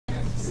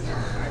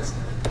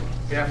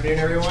Good afternoon,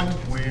 everyone.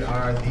 We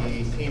are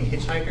the team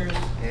Hitchhikers,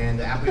 and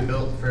the app we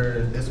built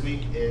for this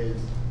week is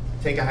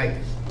Take a Hike.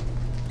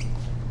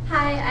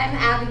 Hi, I'm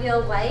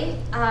Abigail White.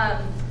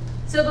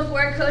 So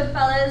before Code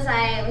Fellows,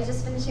 I was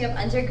just finishing up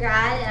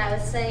undergrad, and I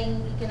was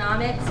studying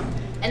economics.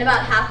 And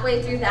about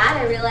halfway through that,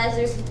 I realized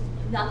there's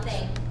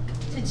nothing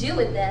to do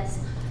with this.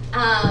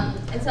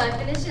 And so I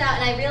finished it out,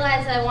 and I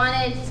realized that I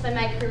wanted to spend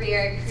my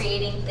career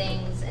creating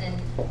things and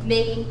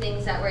making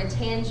things that were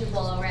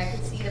tangible, where I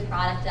could see the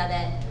product of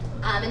it.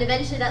 And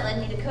eventually that led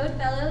me to Code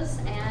Fellows,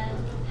 and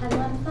had a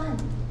lot of fun.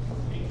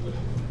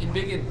 In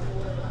Miguel.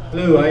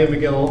 Hello, I am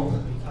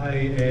Miguel. I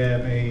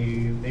am a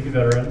Navy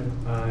veteran.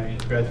 I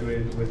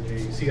graduated with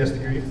a CS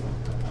degree, and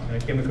I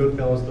came to Code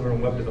Fellows to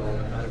learn web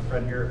development. I had a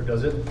friend here who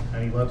does it,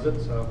 and he loves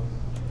it, so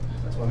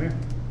that's why I'm here.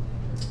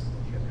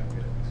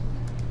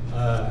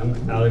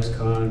 I'm Alex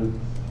Cahn.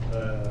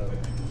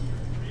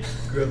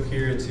 Grew up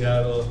here in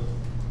Seattle.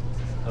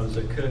 I was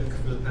a cook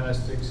for the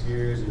past 6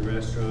 years in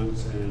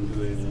restaurants and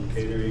doing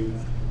catering.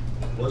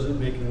 Wasn't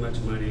making much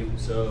money,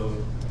 so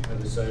I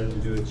decided to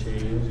do a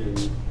change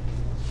and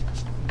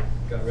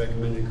got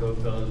recommended Code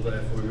Fellows by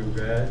a former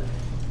grad.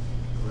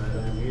 Glad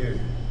I'm here.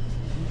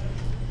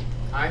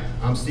 Hi,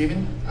 I'm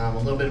Steven. A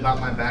little bit about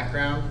my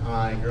background.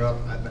 I grew up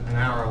an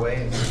hour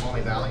away in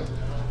Smoky Valley.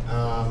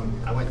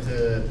 I went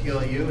to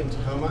PLU in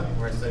Tacoma,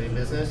 where I studied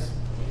business.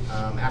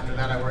 After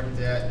that, I worked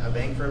at a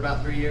bank for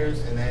about 3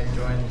 years, and then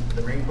joined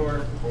the Marine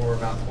Corps for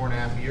about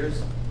 4.5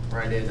 years,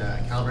 where I did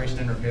calibration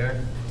and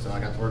repair. So I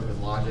got to work with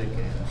logic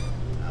and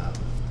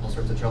all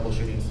sorts of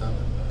troubleshooting stuff.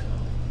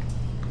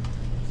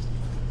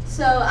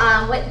 So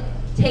what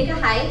Take a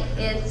Hike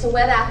is a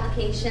web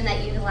application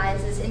that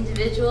utilizes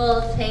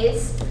individual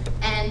tastes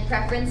and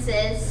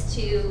preferences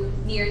to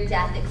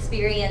near-death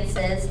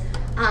experiences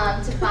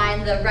to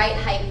find the right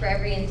hike for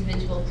every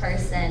individual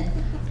person.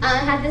 I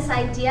had this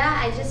idea.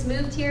 I just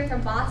moved here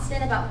from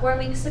Boston about 4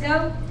 weeks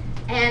ago,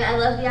 and I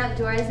love the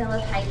outdoors and I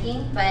love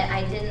hiking, but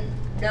I didn't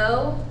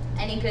know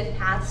any good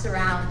paths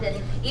around.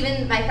 And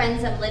even my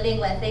friends I'm living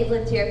with, they've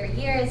lived here for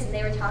years, and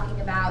they were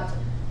talking about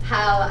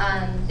how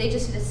they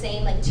just do the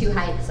same 2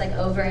 hikes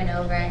over and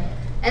over.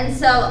 And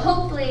so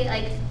hopefully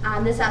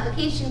this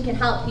application can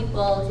help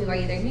people who are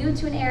either new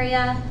to an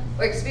area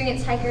or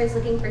experienced hikers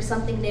looking for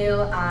something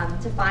new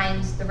to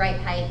find the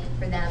right hike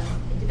for them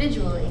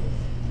individually.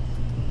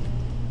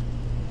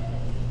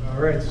 All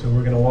right, so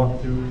we're going to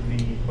walk through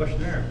the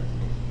questionnaire.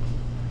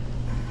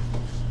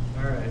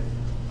 All right,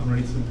 I'm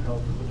going to need some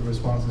help with the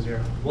responses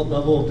here. What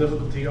level of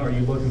difficulty are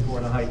you looking for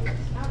in a hike?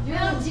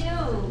 Not do.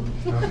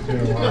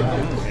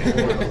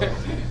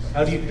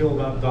 How do you feel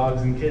about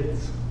dogs and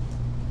kids?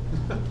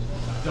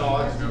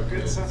 Dogs, no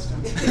good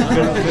sustenance.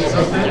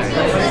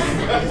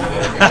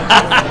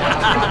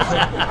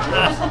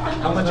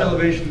 How much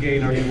elevation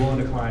gain are you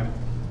willing to climb?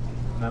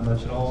 Not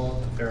much at all,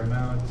 a fair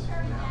amount.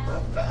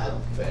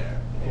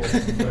 Fair. Cool,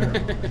 fair.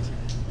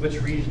 Which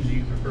region do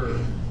you prefer?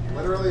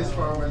 Literally as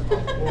far away as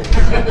possible.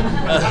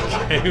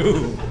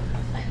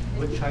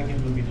 Which hiking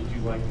movie did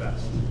you like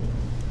best?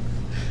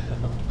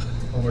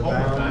 Homeward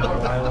Bound,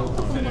 Wild.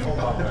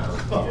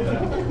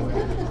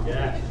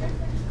 Yeah.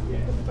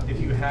 If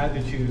you had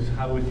to choose,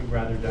 how would you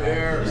rather die?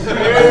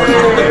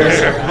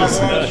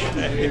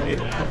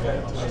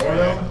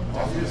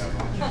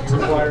 You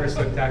require a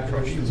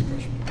spectacular shoes.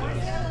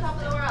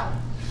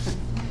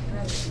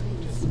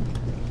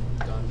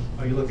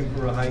 Are you looking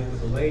for a hike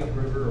with a lake,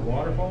 river, or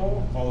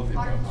waterfall? All of the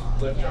above.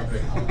 Cliff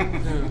jumping.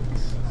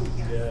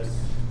 Yes.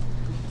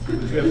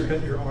 Would you ever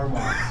cut your arm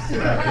off?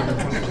 Yeah,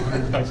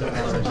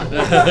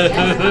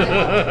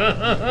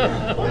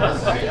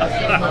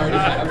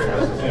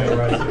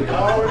 right.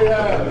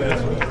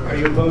 Are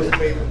you opposed to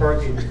paying for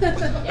parking?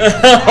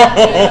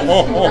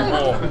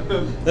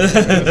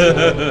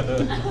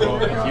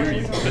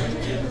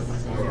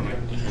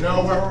 No,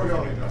 where are we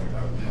going?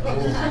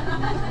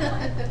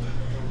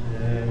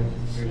 And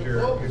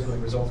here's the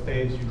results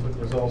page. You click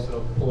results,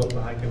 it'll pull up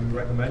the hike that we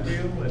recommend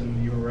you,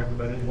 and you were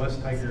recommended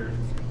West Tiger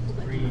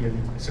 3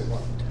 and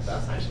Sycamore.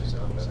 That's actually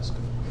sound better.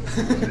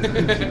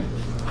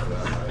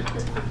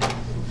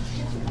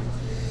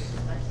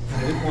 I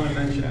did want to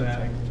mention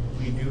that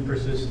we do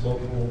persist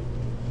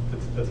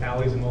the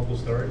tallies in local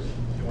stores.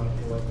 If you want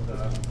to pull up the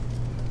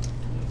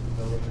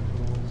developer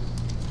tools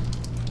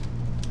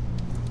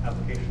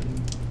application.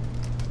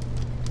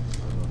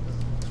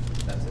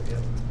 That's it, yeah,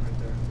 right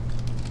there.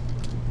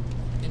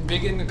 In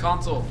Miguel the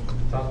console.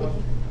 Top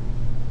one.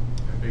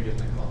 Big in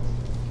the calls.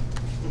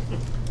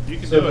 You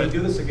can so if we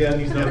do this again,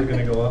 these numbers are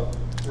going to go up.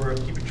 We're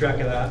keeping track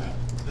of that.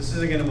 This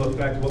isn't going to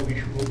affect what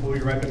we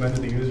recommend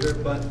to the user,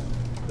 but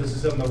this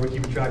is something that we're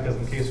keeping track of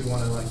in case we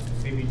want to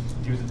maybe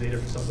use the data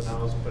for something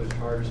else, put a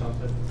chart or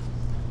something.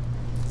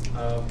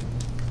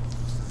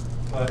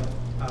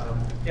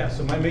 Yeah,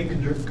 so my main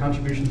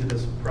contribution to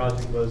this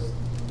project was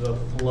the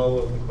flow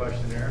of the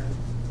questionnaire,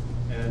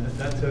 and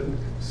that took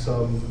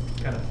some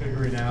kind of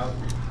figuring out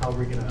how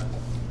we're going to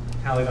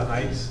tally the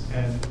hikes,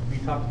 and we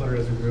talked about it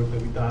as a group,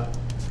 and we thought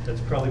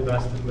it's probably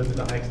best to limit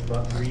the hikes to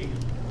about 3.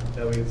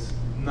 That way it's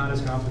not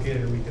as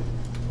complicated, and we could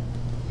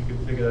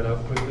figure figure that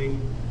out quickly.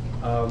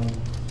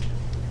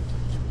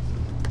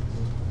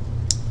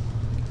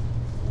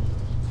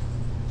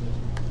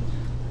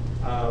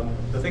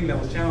 The thing that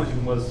was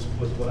challenging was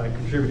what I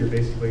contributed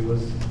basically,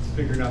 was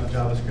figuring out the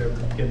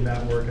JavaScript, getting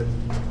that working.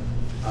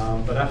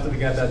 But after we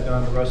got that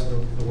done, the rest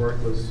of the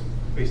work was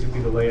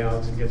basically the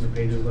layouts and getting the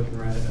pages looking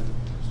right. And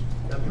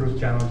that proved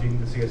challenging,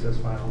 the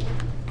CSS files.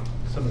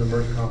 Some of the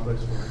merge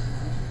conflicts were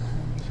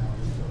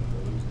challenging.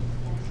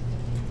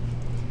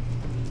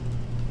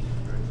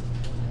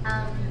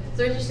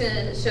 So we're just going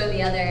to show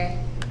the other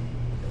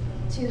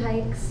 2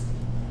 hikes.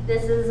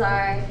 This is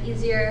our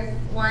easier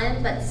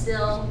one, but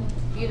still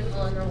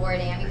beautiful and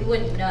rewarding. I mean, we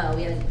wouldn't know,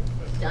 we haven't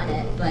done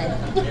it, but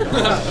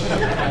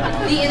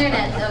the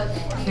internet, of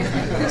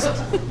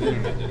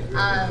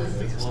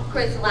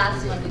course, the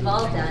last one we've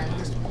all done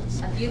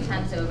a few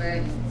times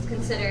over. It's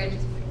considered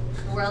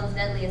the world's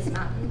deadliest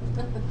mountain.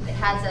 It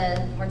has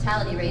a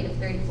mortality rate of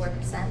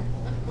 34%.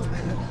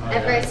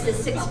 Everest is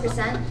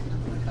 6%.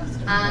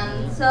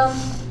 So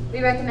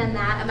we recommend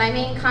that. My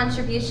main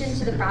contribution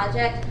to the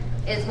project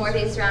is more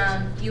based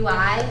around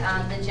UI,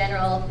 the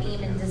general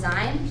theme and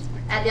design.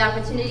 I had the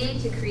opportunity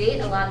to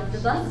create a lot of the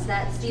bugs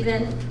that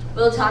Stephen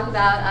will talk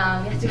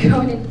about. You have to go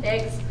in and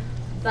fix.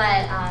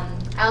 But I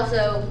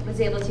also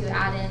was able to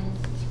add in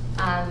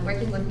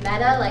working with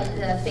meta, like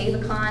the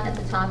favicon at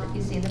the top that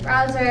you see in the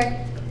browser,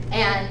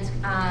 and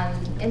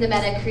in the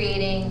meta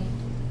creating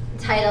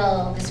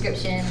title,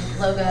 description,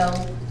 logo,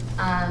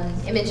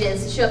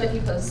 images to show up if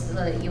you post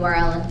the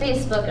URL on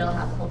Facebook. It'll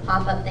have a whole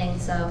pop-up thing.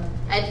 So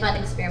I had fun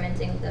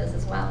experimenting with those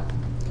as well.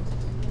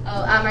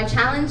 Our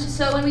challenge,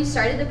 so when we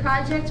started the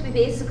project, we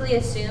basically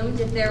assumed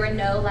if there were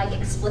no like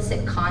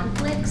explicit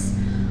conflicts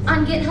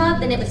on GitHub,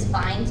 then it was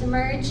fine to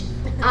merge.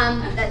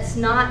 That's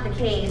not the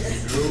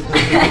case.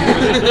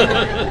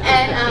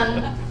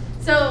 And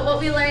so what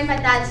we learned by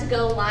that is to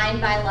go line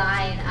by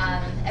line,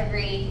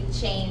 every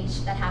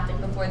change that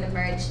happened before the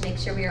merge to make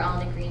sure we were all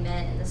in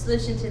agreement. And the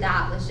solution to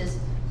that was just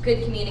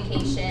good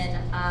communication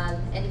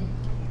and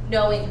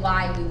knowing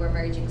why we were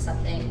merging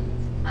something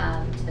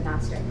to the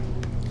master.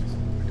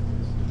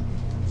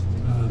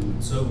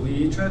 So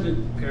we tried to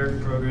pair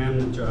program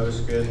the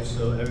JavaScript,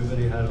 so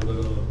everybody had a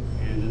little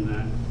hand in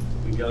that.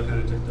 Miguel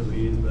kind of took the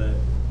lead, but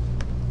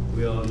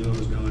we all knew what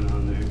was going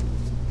on there.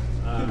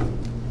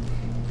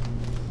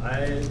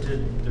 I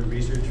did the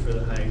research for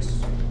the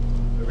hikes.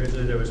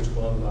 Originally there was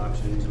 12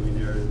 options, and we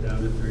narrowed it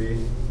down to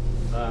 3.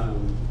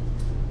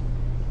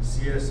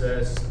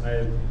 CSS,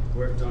 I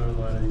worked on a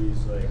lot of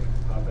these like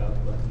pop-out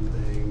button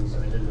things.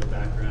 I did the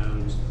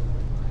backgrounds.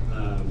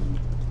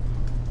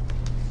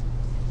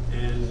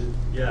 And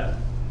yeah,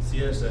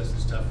 CSS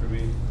is tough for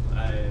me.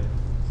 I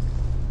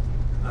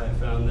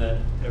found that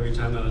every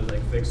time I would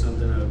like fix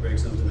something, I would break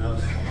something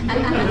else.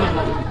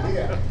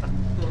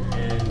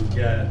 And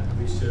yeah,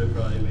 we should have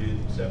probably made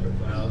separate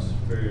files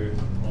for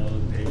all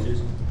of the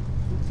pages.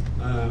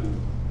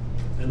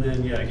 And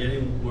then yeah,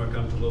 getting more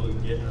comfortable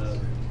with GitHub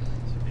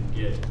and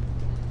Git.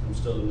 I'm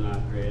still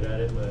not great at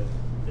it, but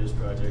this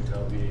project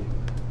helped me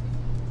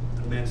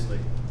immensely.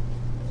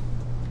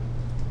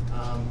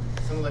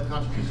 Some of the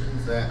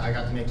contributions that I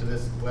got to make to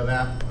this web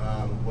app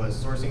was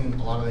sourcing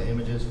a lot of the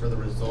images for the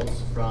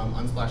results from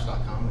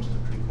unsplash.com, which is a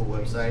pretty cool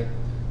website.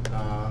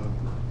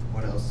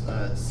 What else?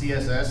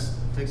 CSS,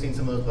 fixing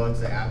some of those bugs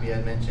that Abby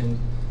had mentioned.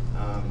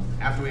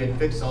 After we had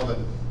fixed all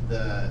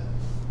the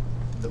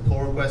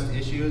pull request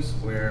issues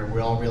where we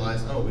all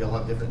realized, oh, we all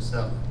have different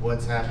stuff.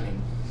 What's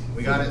happening?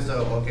 We got it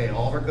so, okay,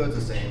 all of our code's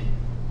the same,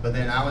 but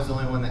then I was the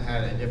only one that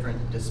had a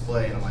different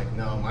display, and I'm like,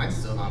 no, mine's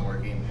still not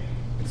working.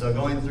 And so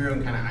going through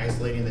and kind of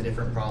isolating the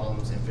different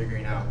problems and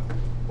figuring out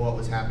what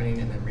was happening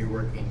and then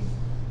reworking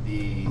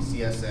the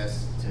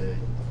CSS to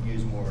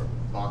use more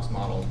box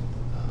model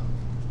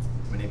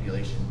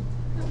manipulation.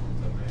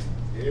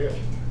 Yeah.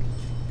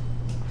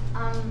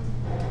 What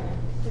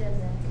is it?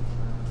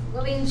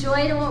 What we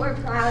enjoyed and what we're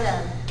proud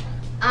of.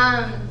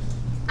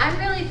 I'm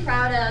really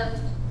proud of,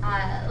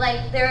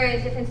 like there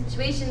are different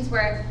situations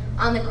where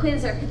on the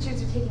quiz our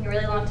pictures are taking a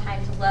really long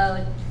time to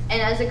load.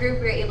 And as a group,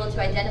 we were able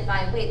to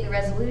identify, wait, the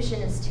resolution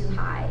is too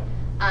high.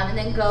 And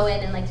then go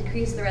in and like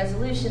decrease the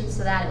resolution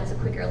so that it was a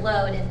quicker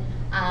load.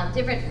 And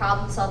different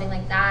problem solving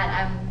like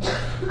that.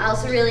 I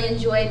also really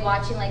enjoyed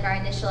watching like our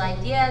initial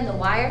idea and the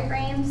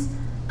wireframes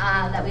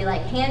that we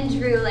like hand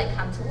drew like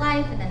come to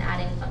life, and then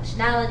adding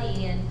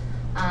functionality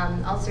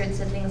and all sorts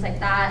of things like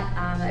that.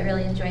 I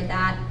really enjoyed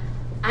that.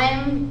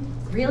 I'm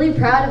really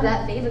proud of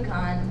that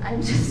favicon.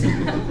 I'm just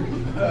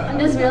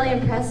really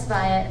impressed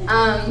by it.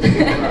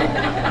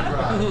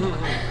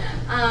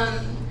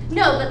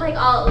 No, but like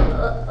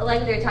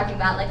like they were talking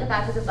about, like the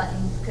fact that the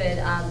buttons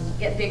could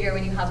get bigger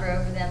when you hover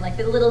over them, like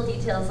the little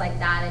details like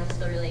that. I just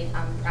feel really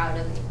proud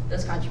of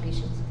those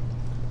contributions.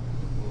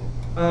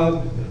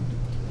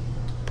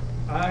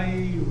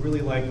 I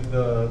really like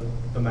the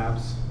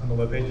maps on the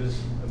web pages.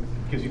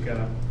 It gives you kind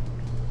of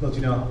lets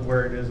you know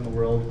where it is in the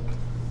world.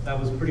 That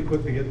was pretty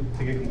quick to get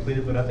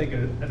completed, but I think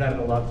it added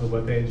a lot to the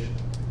web page.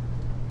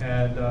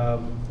 And the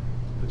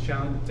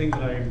thing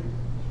that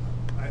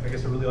I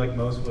guess I really liked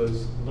most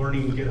was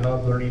learning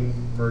GitHub, learning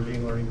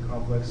merging, learning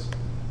conflicts,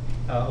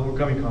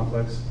 overcoming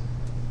conflicts.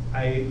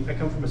 I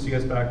come from a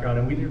CS background,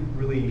 and we didn't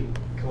really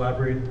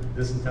collaborate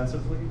this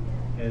intensively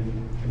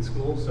in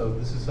school, so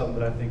this is something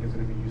that I think is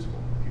going to be useful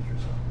in the future.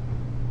 So.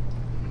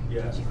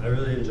 Yeah, I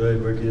really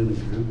enjoyed working in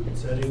the group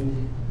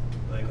setting.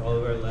 Like all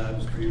of our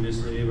labs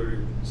previously were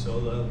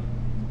solo,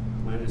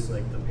 minus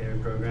like the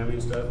paired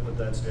programming stuff, but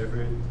that's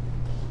different.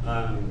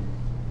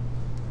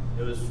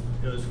 It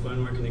was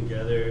fun working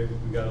together.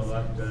 We got a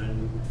lot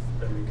done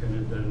that we couldn't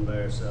have done by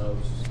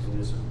ourselves in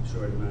this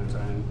short amount of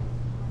time.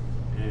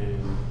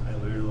 And I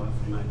learned a lot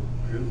from my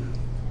group.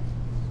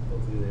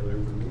 Hopefully they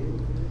learn from me.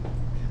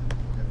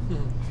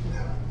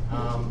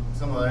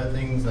 Some of the other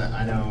things that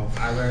I know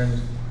I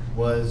learned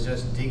was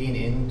just digging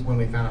in when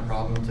we found a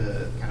problem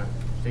to kind of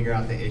figure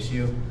out the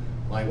issue.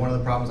 Like one of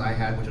the problems I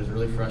had, which was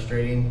really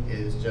frustrating,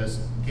 is just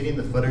getting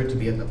the footer to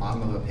be at the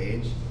bottom of a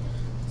page.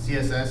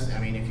 CSS, I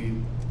mean, if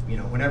you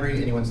know, whenever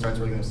anyone starts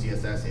working with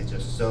CSS, it's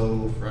just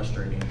so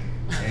frustrating.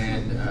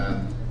 And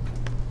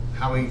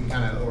how we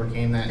kind of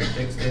overcame that and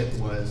fixed it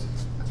was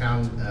I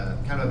found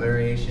kind of a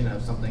variation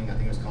of something, I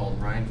think it was called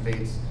Ryan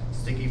Fate's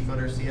sticky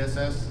footer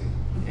CSS.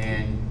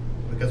 And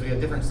because we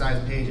have different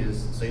size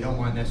pages, so you don't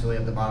want it necessarily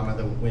at the bottom of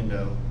the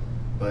window,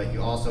 but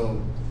you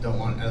also don't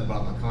want it at the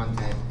bottom of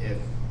content if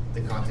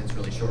the content's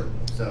really short.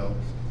 So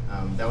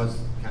that was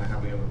kind of how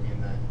we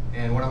overcame that.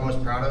 And what I'm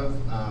most proud of,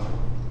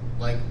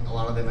 like a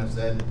lot of them have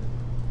said,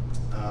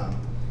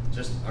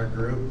 just our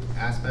group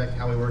aspect,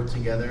 how we work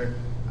together.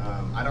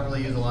 I don't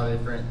really use a lot of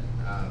different,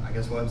 I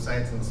guess,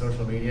 websites and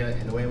social media,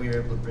 and the way we were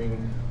able to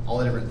bring all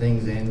the different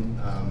things in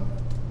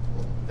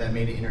that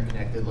made it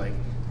interconnected, like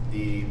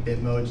the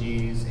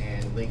Bitmojis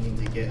and linking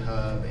to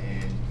GitHub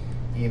and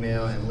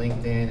email and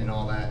LinkedIn and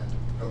all that.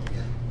 Oh,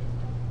 yeah.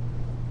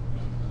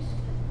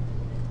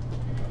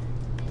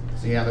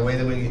 So yeah, the way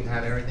that we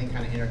have everything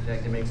kind of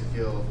interconnected makes it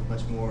feel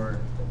much more,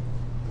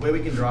 the way we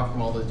can draw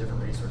from all those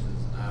different resources.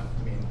 I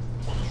mean,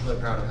 I'm just really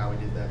proud of how we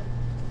did that.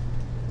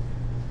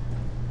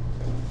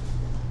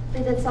 I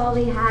think that's all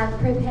we have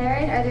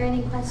prepared. Are there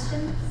any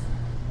questions?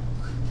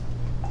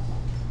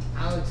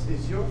 Alex,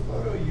 is your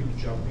photo you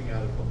jumping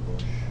out of a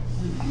bush?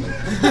 It's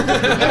really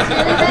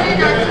better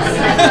not to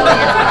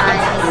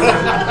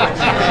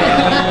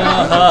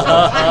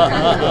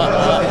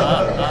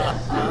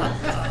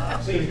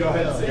psychoanalyze. So you go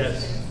ahead and say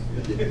Yes.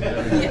 Very good.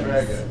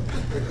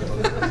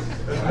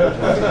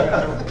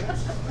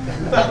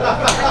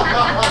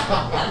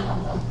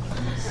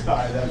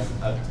 Sorry, that's.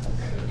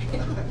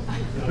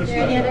 Are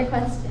there any other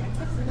questions?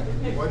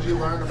 What'd you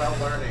learn about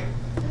learning?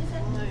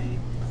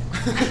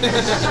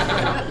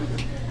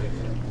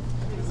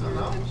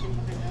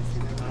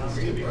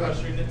 It could be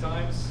frustrating at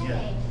times.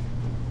 Okay.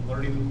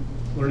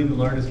 Learning to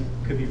learn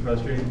could be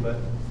frustrating, but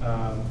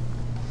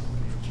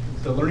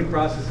the learning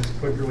process is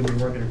quicker when you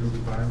work in a group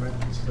environment.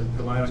 So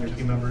relying on your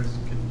team members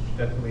can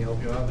definitely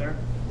help you out there.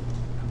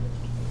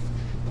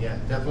 Yeah,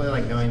 definitely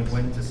like knowing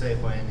when to say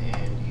when,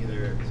 and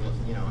either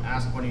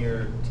ask one of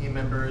your team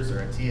members or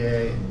a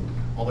TA, and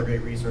all the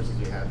great resources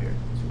we have here.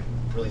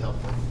 It's really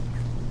helpful.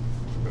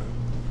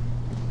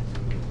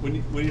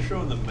 When you're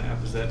showing the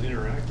map, is that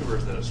interactive or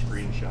is that a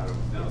screenshot of?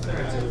 No, it's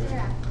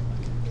Yeah.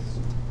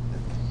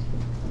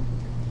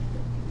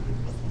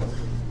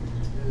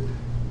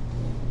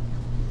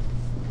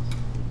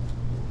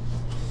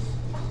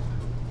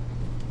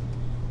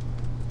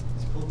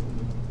 It's pulled from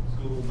the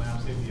Google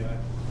Maps API.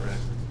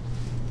 Right.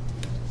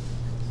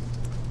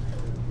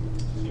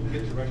 So you can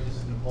get directions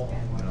to Nepal.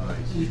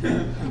 Nice.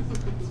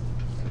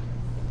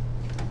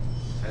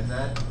 And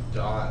that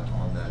dot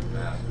on that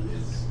map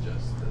is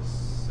just the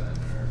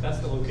center. That's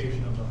the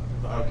location of the.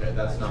 Okay,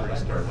 that's not like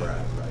where we're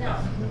at, right? No.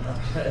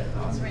 Okay.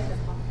 It's right there.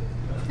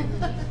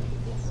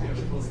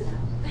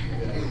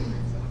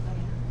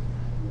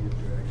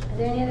 Are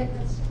there any other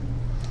questions?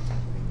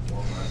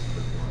 One last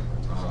quick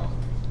one.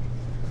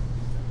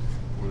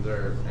 Were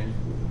there any,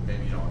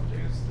 maybe you don't have to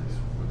answer this,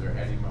 were there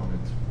any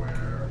moments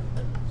where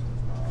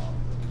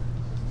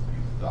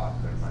you thought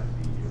there might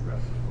be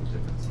irreparable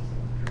differences in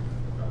the group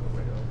and found a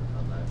way to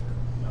overcome that?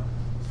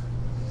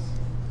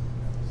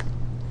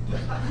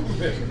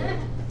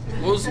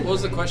 What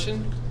was the question?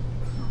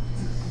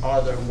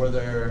 Were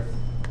there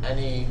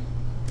any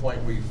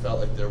point where you felt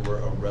like there were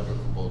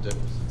irrevocable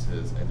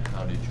differences, and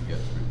how did you get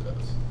through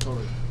those?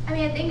 Totally. I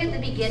mean, I think at the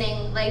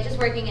beginning, like just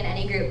working in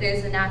any group,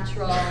 there's a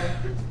natural,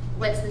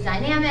 what's the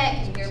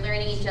dynamic, and you're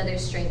learning each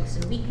other's strengths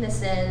and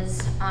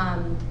weaknesses,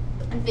 and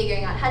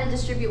figuring out how to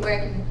distribute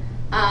work. And,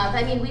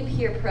 I mean, we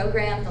peer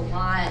programmed a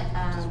lot.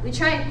 We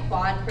tried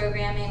quad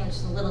programming, which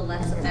is a little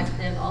less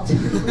effective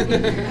ultimately,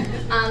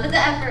 but the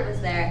effort was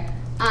there.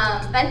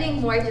 But I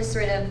think more just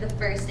sort of the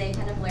first day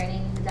kind of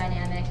learning the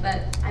dynamic.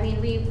 But I mean, I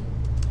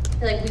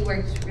feel like we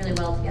worked really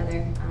well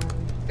together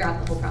throughout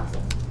the whole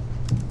process.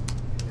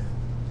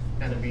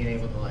 Kind of being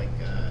able to like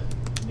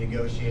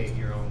negotiate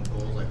your own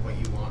goals, like what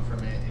you want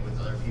from it, and with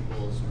other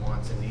people's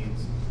wants and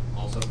needs,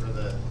 also for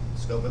the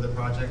scope of the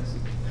project.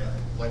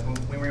 Like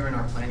when we were in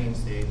our planning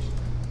stage,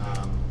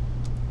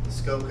 the the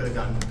scope could have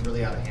gotten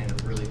really out of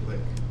hand really quick,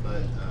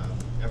 but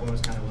everyone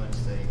was kind of willing to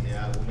say,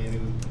 yeah, well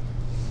maybe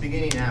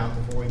beginning out,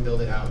 before we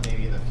build it out,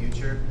 maybe in the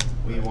future,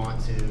 we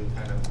want to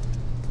kind of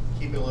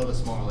keep it a little bit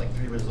smaller, like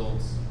 3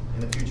 results.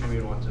 In the future, we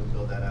would want to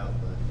build that out.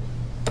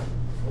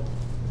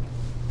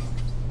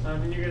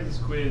 But in your guys'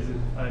 quiz,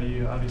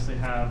 you obviously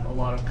have a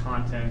lot of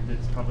content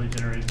that's probably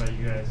generated by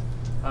you guys.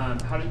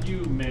 How did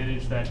you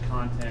manage that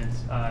content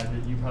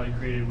that you probably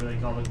created with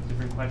like all the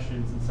different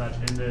questions and such,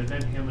 and the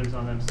event handlers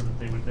on them, so that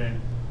they would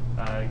then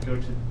go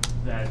to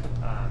that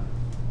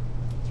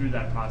through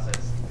that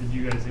process? Did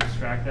you guys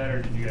extract that,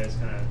 or did you guys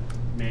kind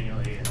of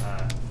manually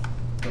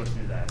go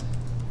through that?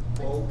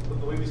 Well,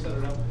 the way we set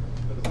it up,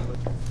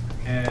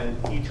 and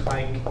each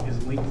hike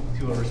is linked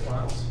to a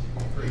response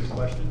for each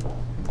question.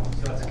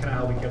 So that's kind of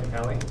how we kept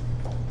tally.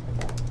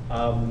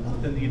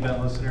 Within the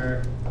event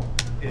listener,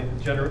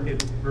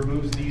 it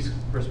removes these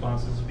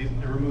responses, it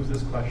removes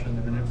this question,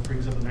 and then it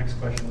brings up the next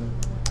question,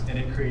 and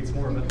it creates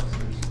more event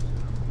listeners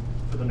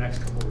for the next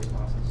couple of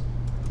responses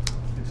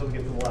until we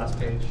get to the last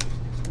page.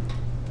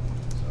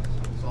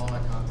 So all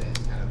that content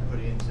is kind of put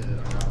into a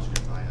route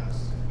script by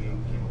us. We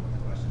came up with the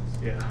questions.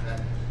 Yeah.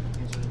 That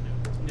answered it?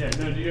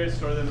 Yeah. No. Do you guys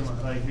store them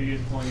like? Are you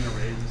guys pulling in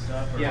arrays and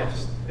stuff? Or? Yeah,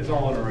 it's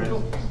all in arrays.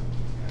 No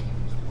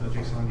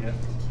JSON yet.